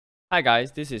Hi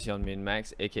guys, this is Hyunmin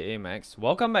Max aka Max.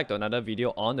 Welcome back to another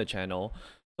video on the channel.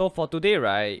 So for today,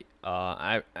 right,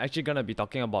 I'm actually gonna be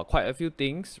talking about quite a few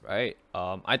things, right?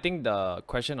 I think the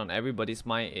question on everybody's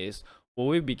mind is, will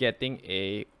we be getting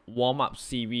a warm-up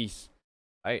series,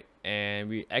 right? And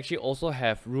we actually also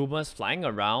have rumors flying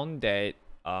around that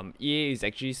EA is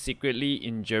actually secretly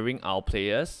injuring our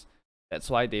players. That's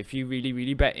why they feel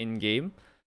really bad in game.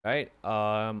 Right,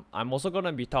 I'm also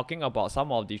gonna be talking about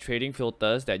some of the trading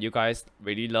filters that you guys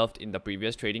really loved in the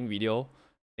previous trading video. I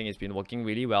think it's been working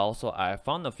really well, so I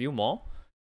found a few more.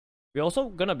 We're also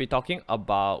gonna be talking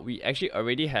about, we actually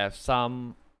already have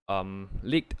some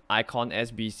leaked icon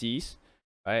SBCs,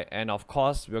 right? And of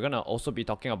course, we're gonna also be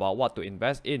talking about what to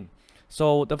invest in.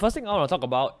 So the first thing I want to talk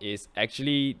about is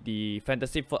actually the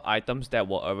fantasy foot items that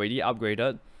were already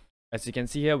upgraded. As you can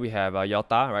see here, we have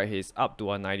Yota, right? He's up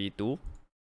to a 92.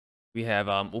 We have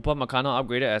Upamecano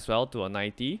upgraded as well to a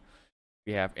 90.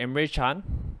 We have Emre Can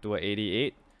to a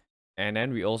 88. And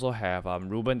then we also have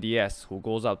Ruben Diaz, who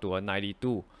goes up to a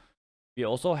 92. We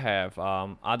also have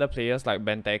other players like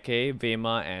Benteke,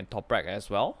 Vema, and Toprak as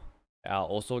well. That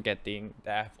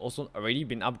have also already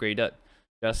been upgraded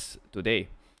just today.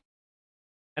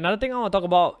 Another thing I want to talk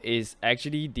about is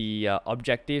actually the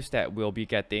objectives that we'll be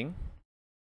getting.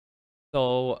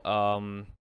 So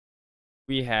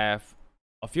we have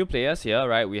a few players here,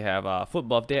 right? We have Foot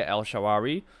Birthday El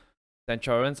Shawari,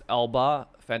 Centurions Alba,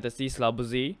 Fantasy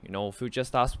Slabuzi, Future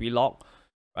Stars Vlog,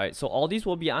 right? So all these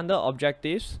will be under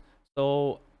objectives.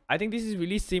 So I think this is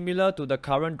really similar to the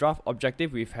current draft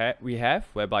objective we have,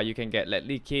 whereby you can get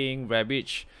Ledley King,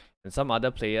 Rebic, and some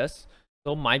other players.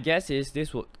 So my guess is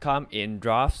this would come in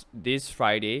drafts this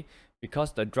Friday,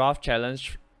 because the draft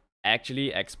challenge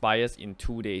actually expires in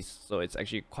 2 days. So it's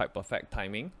actually quite perfect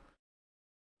timing.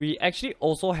 We actually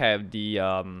also have the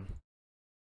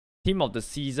team of the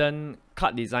season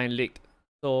card design leaked.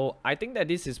 So I think that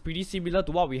this is pretty similar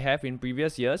to what we have in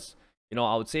previous years.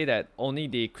 I would say that only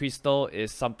the crystal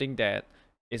is something that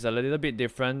is a little bit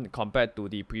different compared to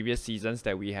the previous seasons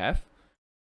that we have.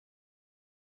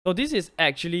 So this is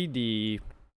actually the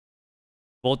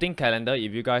voting calendar,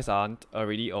 if you guys aren't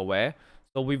already aware.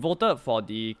 So we voted for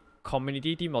the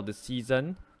community team of the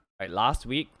season last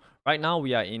week. Right now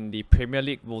we are in the Premier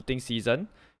League voting season,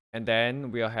 and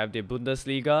then we'll have the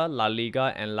Bundesliga, La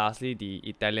Liga, and lastly the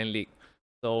Italian League.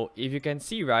 So if you can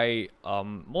see, right,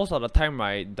 most of the time,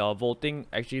 right, the voting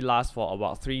actually lasts for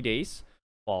about 3 days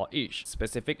for each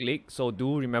specific league. So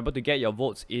do remember to get your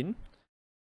votes in.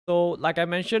 So like I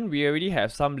mentioned, we already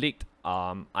have some leaked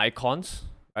icons,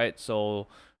 right? So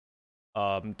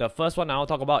the first one I'll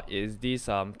talk about is this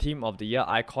team of the year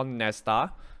icon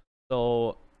Nesta.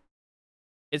 So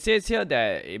it says here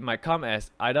that it might come as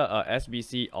either a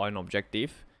SBC or an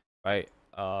objective, right?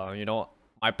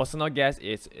 My personal guess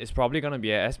is it's probably gonna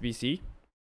be a SBC.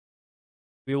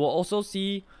 We will also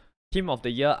see team of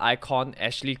the year icon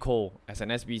Ashley Cole as an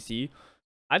SBC.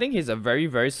 I think he's a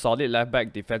very solid left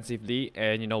back defensively,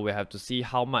 and we have to see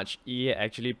how much EA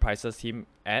actually prices him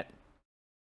at.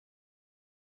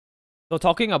 So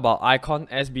talking about icon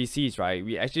SBCs, right?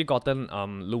 We actually gotten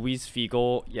Luis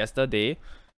Figo yesterday.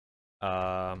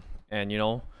 And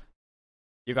you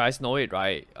guys know it,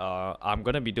 right? I'm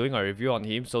gonna be doing a review on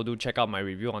him, so do check out my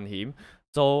review on him.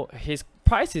 So his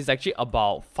price is actually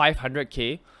about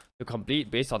 500k to complete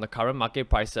based on the current market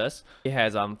prices. He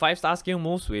has 5-star skill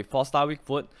moves with 4-star weak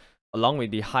foot, along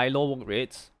with the high-low work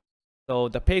rates. So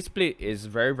the pace split is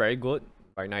very good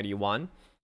by 91.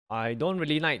 I don't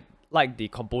really like the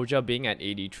composure being at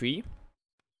 83.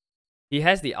 He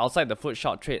has the outside the foot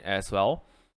shot trait as well,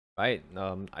 right?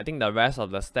 I think the rest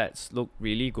of the stats look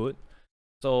really good.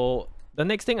 So the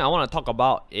next thing I want to talk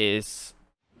about is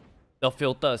the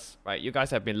filters, right? You guys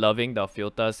have been loving the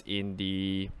filters in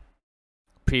the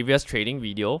previous trading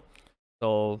video.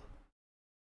 So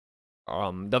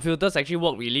the filters actually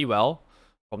work really well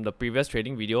from the previous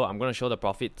trading video. I'm going to show the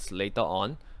profits later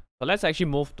on. So let's actually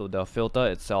move to the filter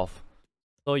itself.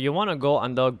 So you want to go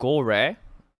under Go Rare,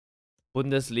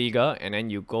 Bundesliga, and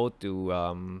then you go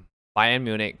to Bayern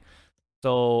Munich.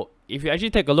 So if you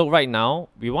actually take a look right now,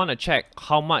 we want to check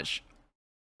how much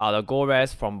are the gold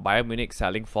rares from Bayern Munich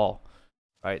selling for,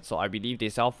 right? So I believe they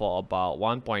sell for about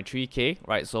 1.3k,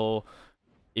 right? So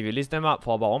if you list them up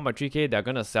for about 1.3k, they're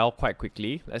gonna sell quite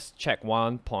quickly. Let's check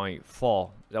 1.4.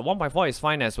 The 1.4 is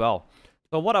fine as well.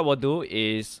 So what I will do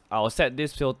is I'll set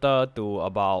this filter to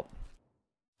about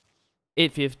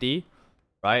 850,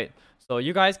 right? So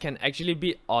you guys can actually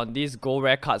bid on these gold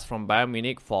rare cards from Bayern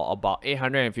Munich for about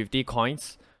 850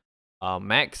 coins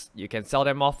max. You can sell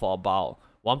them off for about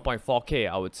 1.4k,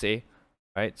 I would say,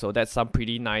 right? So that's some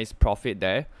pretty nice profit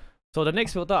there. So the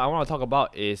next filter I want to talk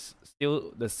about is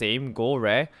still the same, go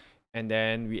rare. And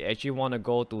then we actually want to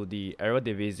go to the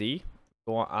Eredivisie,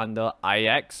 go under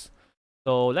Ajax.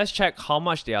 So let's check how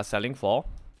much they are selling for.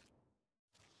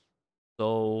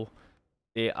 So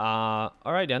they are,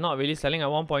 alright, they're not really selling at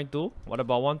 1.2. What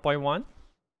about 1.1?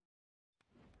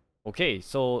 Okay,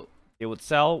 so they would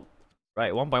sell,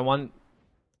 right, 1.1,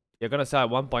 they're gonna sell at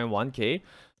 1.1k.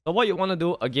 So what you want to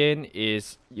do again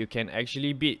is you can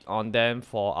actually bid on them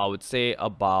for, I would say,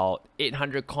 about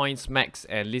 800 coins max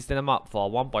and list them up for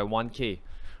 1.1k.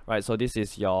 Right, so this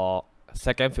is your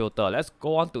second filter. Let's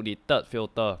go on to the third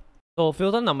filter. So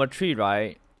filter number 3,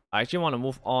 right, I actually want to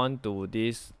move on to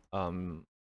this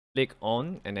click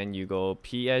on, and then you go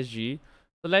PSG.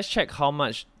 So let's check how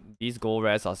much these gold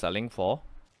rares are selling for.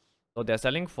 So they're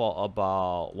selling for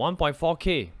about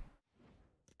 1.4k.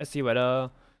 Let's see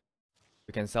whether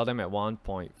we can sell them at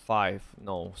 1.5.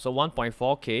 No, so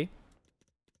 1.4k.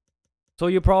 So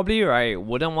you probably, right,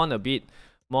 wouldn't want to bid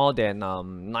more than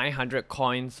 900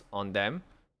 coins on them,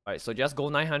 right? So just go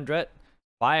 900,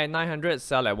 buy at 900,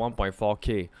 sell at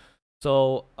 1.4k.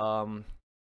 So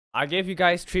I gave you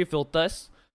guys 3 filters,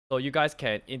 so you guys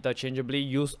can interchangeably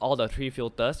use all the 3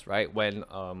 filters, right? When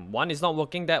one is not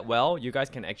working that well, you guys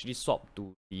can actually swap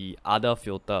to the other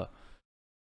filter,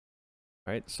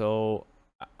 right? So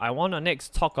I want to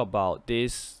next talk about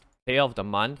this player of the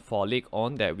month for League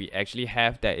On that we actually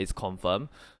have that is confirmed.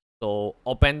 So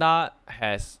Openda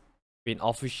has been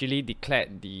officially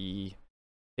declared the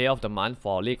player of the month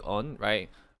for League On, right?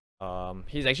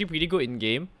 He's actually pretty good in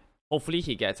game. Hopefully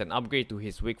he gets an upgrade to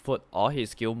his weak foot or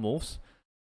his skill moves.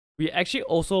 We actually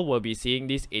also will be seeing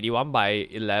this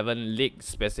 81/11 league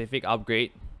specific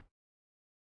upgrade.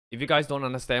 If you guys don't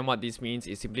understand what this means,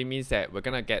 it simply means that we're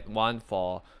gonna get one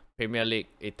for Premier League,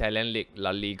 Italian League,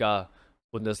 La Liga,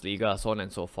 Bundesliga, so on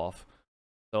and so forth.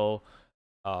 So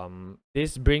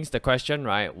this brings the question,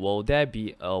 right, will there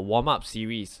be a warm-up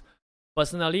series?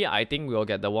 Personally, I think we'll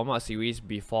get the warm-up series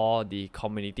before the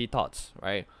community TOTs,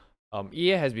 right?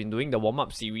 EA has been doing the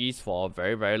warm-up series for a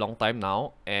very, very long time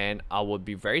now, and I would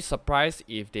be very surprised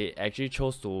if they actually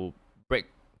chose to break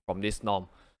from this norm.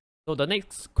 So the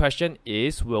next question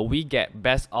is, will we get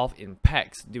best of in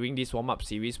packs during this warm-up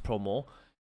series promo?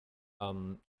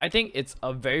 I think it's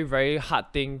a very, very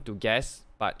hard thing to guess,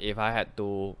 but if I had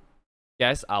to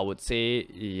guess, I would say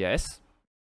yes.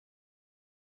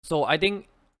 So I think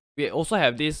we also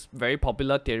have this very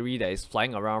popular theory that is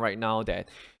flying around right now that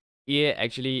EA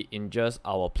actually injures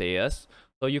our players.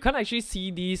 So you can't actually see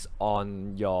these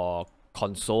on your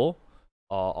console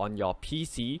or on your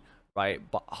PC, right?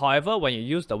 But however, when you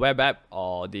use the web app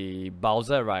or the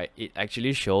browser, right, it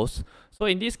actually shows. So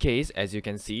in this case, as you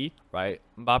can see, right,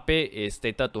 Mbappe is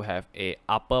stated to have a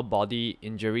upper body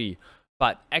injury,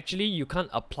 but actually you can't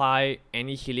apply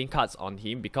any healing cards on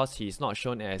him because he's not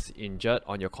shown as injured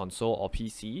on your console or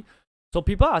PC. So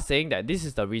people are saying that this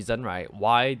is the reason, right,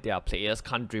 why their players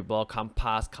can't dribble, can't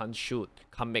pass, can't shoot,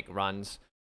 can't make runs.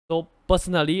 So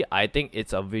personally, I think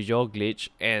it's a visual glitch,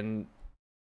 and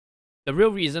the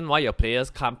real reason why your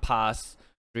players can't pass,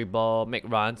 dribble, make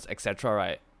runs, etc.,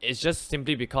 right, it's just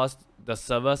simply because the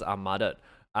servers are modded.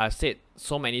 I've said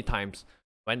so many times,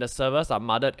 when the servers are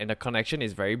modded and the connection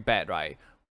is very bad, right,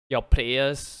 your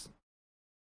players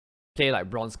play like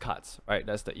bronze cards, right?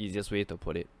 That's the easiest way to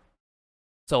put it.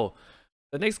 So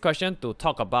the next question to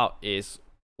talk about is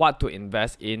what to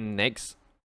invest in next,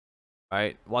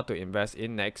 right? What to invest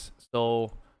in next.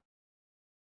 So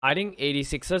I think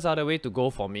 86ers are the way to go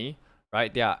for me,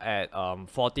 right? They are at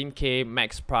 14k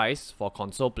max price for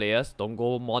console players. Don't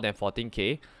go more than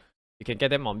 14k. You can get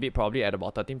them on bid probably at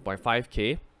about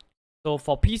 13.5k. So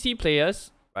for PC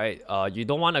players, right, you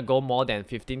don't want to go more than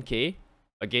 15k.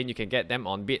 Again, you can get them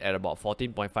on bid at about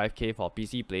 14.5k for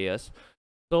PC players.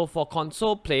 So for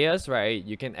console players, right,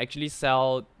 you can actually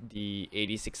sell the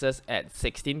 86ers at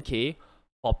 16k.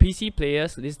 For PC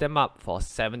players, list them up for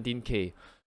 17k.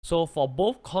 So for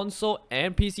both console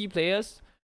and PC players,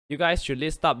 you guys should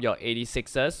list up your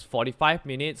 86ers 45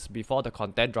 minutes before the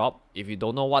content drop. If you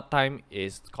don't know what time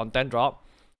is content drop,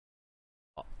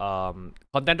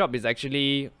 content drop is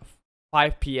actually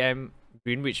 5 PM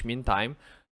Greenwich Mean Time.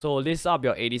 So list up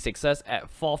your 86ers at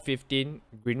 4:15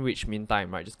 Greenwich Mean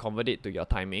Time, right? Just convert it to your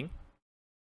timing.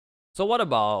 So what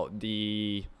about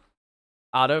the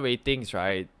other ratings,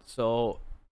 right? So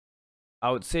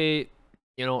I would say,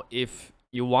 you know, if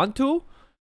you want to,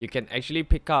 you can actually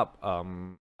pick up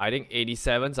I think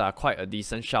 87s are quite a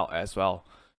decent shout as well.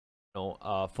 You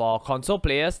know, for console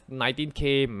players,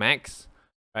 19k max,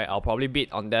 right? I'll probably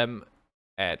bid on them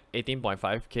at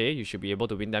 18.5k. You should be able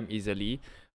to win them easily.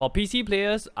 For PC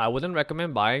players, I wouldn't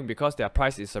recommend buying because their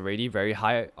price is already very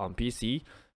high on PC.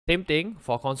 Same thing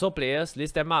for console players,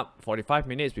 list them up 45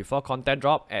 minutes before content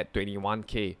drop at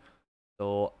 21k.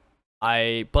 So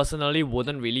I personally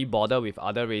wouldn't really bother with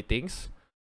other ratings.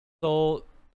 So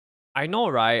I know,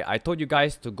 right? I told you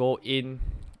guys to go in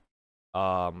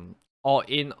all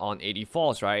in on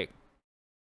 84s, right?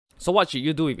 So what should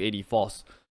you do with 84s?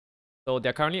 So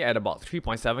they're currently at about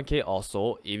 3.7k or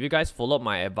so. If you guys followed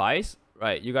my advice,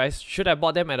 right, you guys should have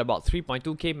bought them at about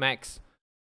 3.2k max,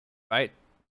 right?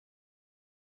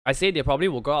 I say they probably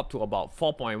will go up to about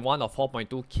 4.1 or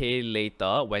 4.2k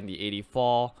later when the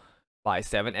 84/7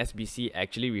 SBC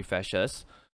actually refreshes.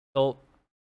 So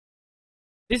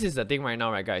this is the thing right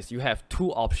now, right guys? You have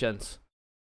two options.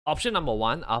 Option number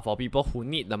one are for people who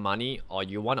need the money or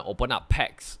you want to open up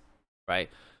packs, right?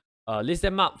 List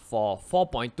them up for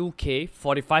 4.2k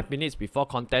 45 minutes before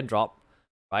content drop,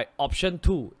 right? Option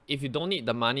two, if you don't need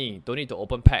the money, don't need to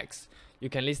open packs, you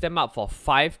can list them up for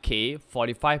 5k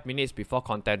 45 minutes before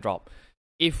content drop.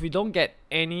 If we don't get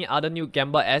any other new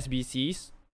gamble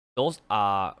SBCs, those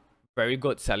are very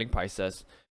good selling prices.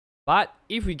 But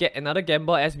if we get another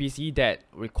gamble SBC that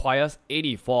requires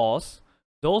 84s,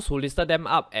 those who listed them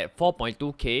up at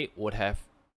 4.2k would have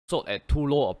sold at too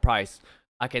low a price.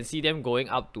 I can see them going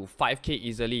up to 5k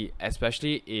easily,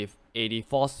 especially if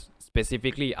 84s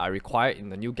specifically are required in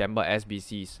the new gamble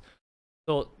SBCs.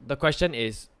 So the question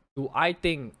is, do I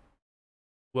think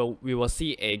we will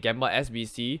see a gamble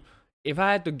SBC? If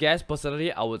I had to guess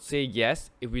personally, I would say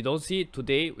yes. If we don't see it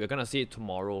today, we're gonna see it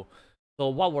tomorrow. So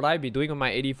what would I be doing with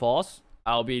my 84s?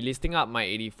 I'll be listing up my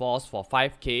 84s for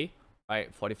 5k,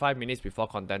 right? 45 minutes before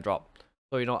content drop.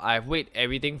 So you know, I've weighed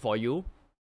everything for you.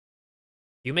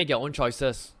 You make your own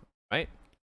choices, right?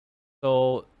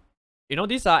 So you know,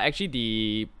 these are actually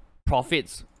the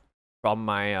profits from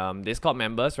my Discord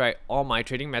members, right? All my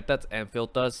trading methods and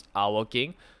filters are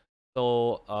working.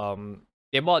 So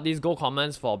they bought these gold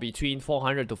commons for between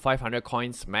 400 to 500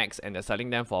 coins max, and they're selling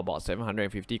them for about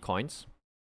 750 coins.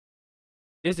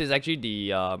 This is actually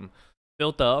the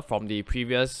filter from the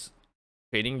previous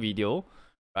trading video,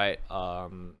 right?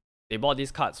 They bought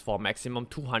these cards for maximum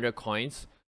 200 coins.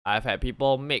 I've had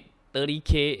people make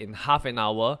 30k in half an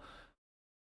hour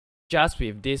just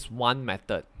with this one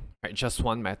method, right? Just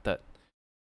one method.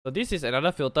 So this is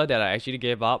another filter that I actually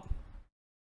gave out.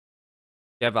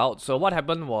 So what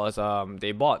happened was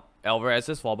they bought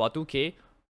Alvarez's for about 2k,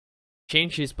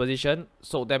 changed his position,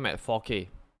 sold them at 4k.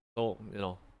 So you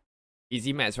know,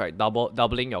 easy maths, right?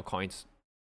 Doubling your coins.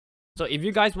 So if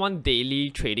you guys want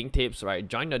daily trading tips, right,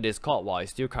 join the Discord while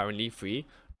it's still currently free.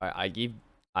 Right,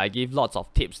 I give lots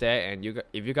of tips there, and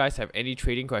if you guys have any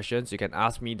trading questions, you can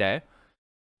ask me there.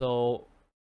 So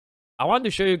I want to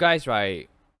show you guys, right,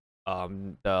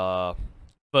 the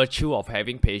virtue of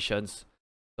having patience.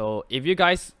 So if you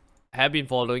guys have been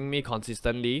following me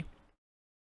consistently,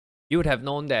 you would have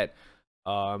known that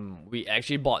we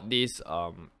actually bought these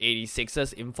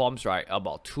 86s informs, right,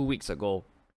 about 2 weeks ago.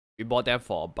 We bought them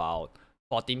for about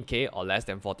 14k or less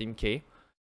than 14k.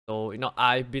 So you know,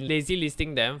 I've been lazy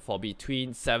listing them for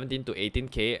between 17 to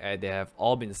 18k, and they have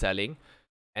all been selling.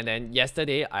 And then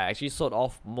yesterday I actually sold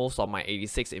off most of my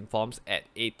 86 informs at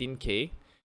 18k.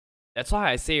 That's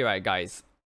why I say, right guys,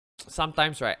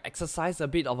 sometimes, right, exercise a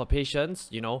bit of a patience.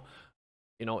 You know,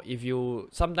 if you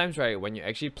sometimes, right, when you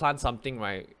actually plant something,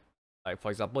 right, like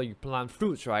for example you plant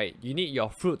fruits, right, you need your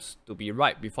fruits to be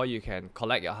ripe before you can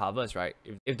collect your harvest, right?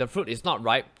 If the fruit is not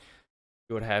ripe,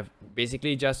 you would have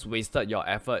basically just wasted your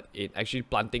effort in actually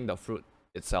planting the fruit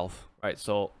itself, right?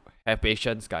 So have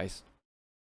patience, guys.